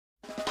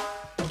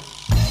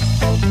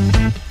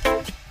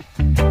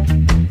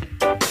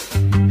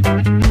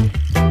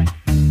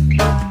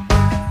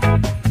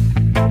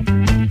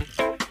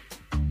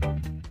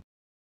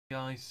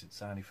guys,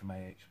 it's Andy from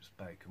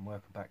Bespoke and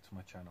welcome back to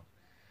my channel.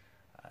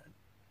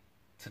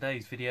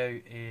 Today's video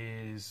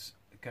is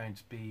going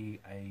to be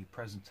a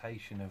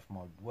presentation of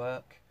my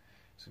work.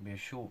 It's going to be a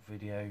short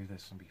video,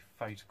 there's going to be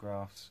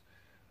photographs.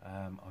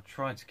 I'll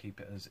try to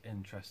keep it as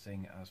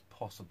interesting as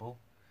possible.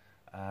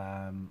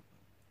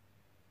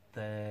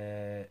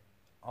 There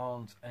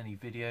aren't any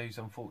videos,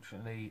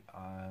 unfortunately,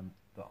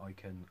 that I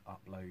can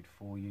upload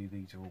for you.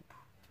 These are all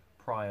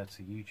prior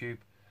to YouTube.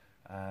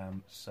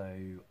 So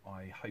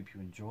I hope you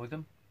enjoy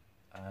them.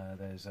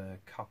 There's a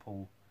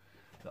couple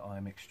that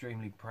I'm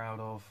extremely proud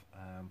of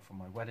from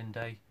my wedding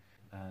day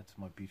to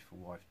my beautiful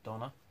wife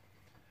Donna.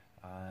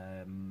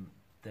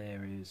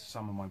 There is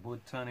some of my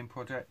wood turning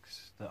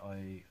projects that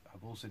I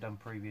have also done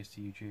previous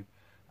to YouTube,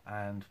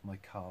 and my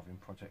carving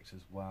projects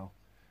as well.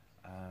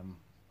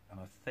 And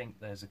I think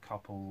there's a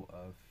couple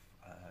of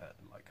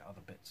like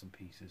other bits and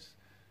pieces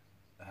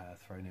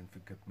thrown in for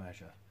good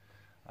measure.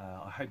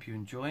 I hope you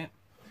enjoy it.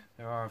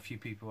 There are a few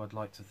people I'd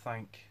like to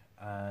thank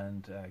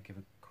and give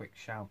a quick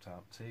shout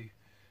out to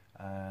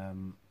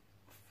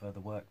for the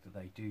work that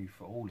they do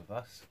for all of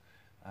us.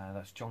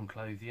 That's John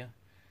Clothier.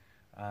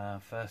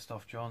 First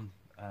off, John,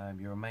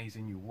 you're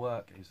amazing. Your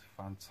work is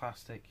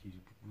fantastic. You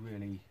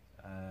really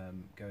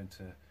go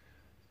into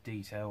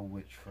detail,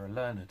 which for a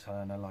learner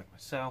turner like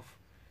myself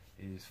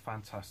is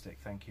fantastic.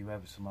 Thank you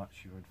ever so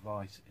much. Your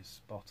advice is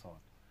spot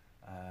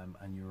on,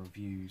 and your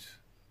reviews,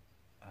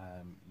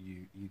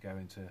 you go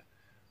into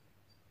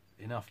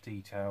enough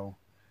detail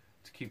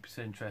to keep us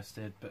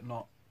interested but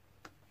not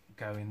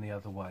going the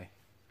other way.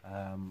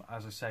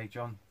 As I say,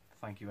 John,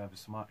 thank you ever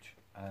so much.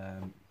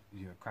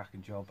 You do a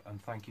cracking job,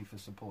 and thank you for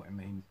supporting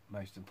me,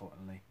 most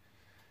importantly.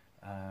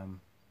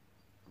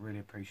 Really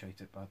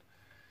appreciate it, bud.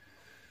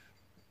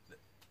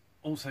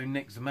 Also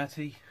Nick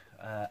Zametti,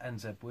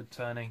 NZ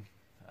Woodturning.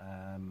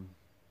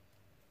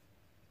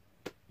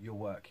 Your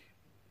work,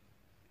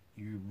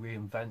 you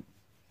reinvent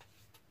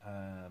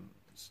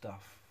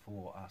stuff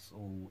for us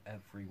all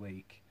every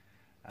week.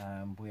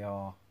 We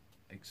are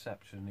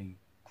exceptionally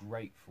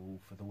grateful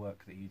for the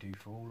work that you do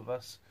for all of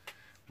us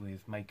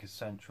with Makers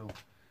Central.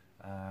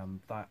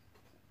 That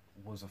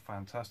was a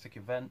fantastic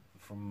event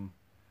from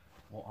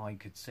what I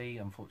could see.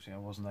 Unfortunately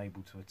I wasn't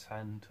able to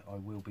attend. I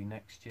will be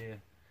next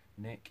year.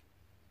 Nick,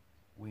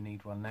 we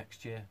need one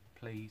next year,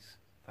 please.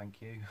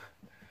 Thank you.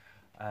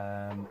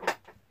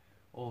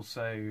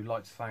 Also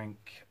like to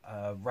thank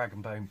Rag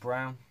and Bone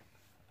Brown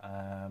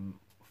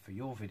for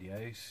your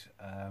videos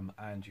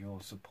and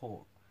your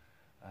support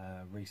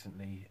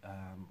recently.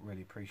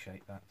 Really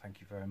appreciate that.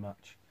 Thank you very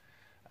much.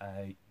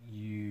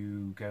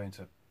 You go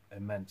into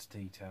immense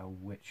detail,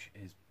 which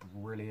is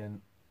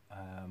brilliant.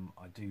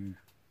 I do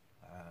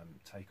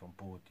take on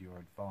board your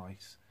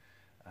advice,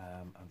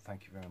 and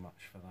thank you very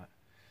much for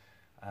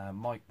that.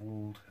 Mike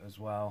Wadlt as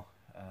well.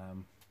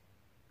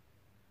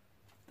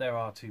 There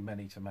are too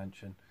many to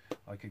mention.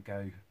 I could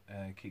go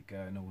keep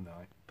going all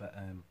night, but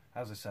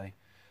as I say,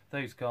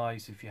 those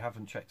guys, if you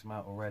haven't checked them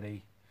out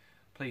already,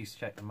 please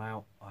check them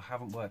out. I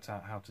haven't worked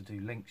out how to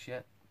do links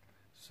yet,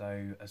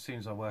 so as soon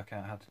as I work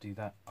out how to do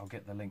that, I'll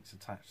get the links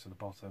attached to the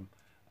bottom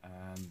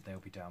and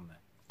they'll be down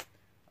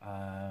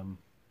there.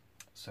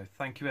 So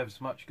thank you ever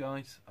so much,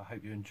 guys. I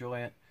hope you enjoy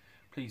it.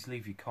 Please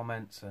leave your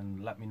comments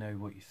and let me know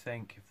what you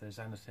think. If there's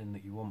anything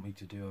that you want me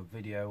to do a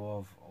video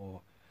of, or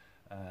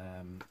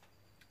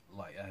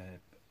like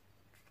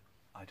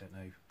I don't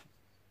know,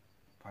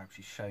 perhaps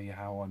you show you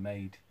how I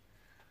made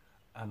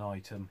an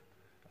item,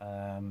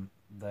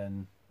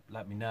 then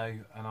let me know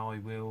and I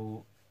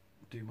will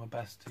do my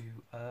best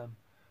to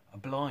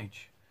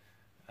oblige.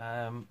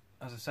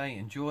 As I say,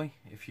 enjoy.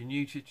 If you're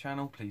new to the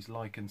channel, please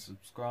like and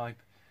subscribe,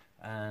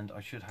 and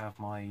I should have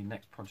my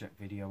next project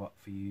video up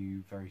for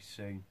you very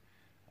soon.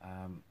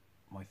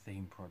 My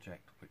theme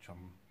project, which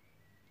I'm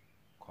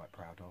quite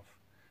proud of.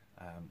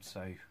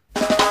 So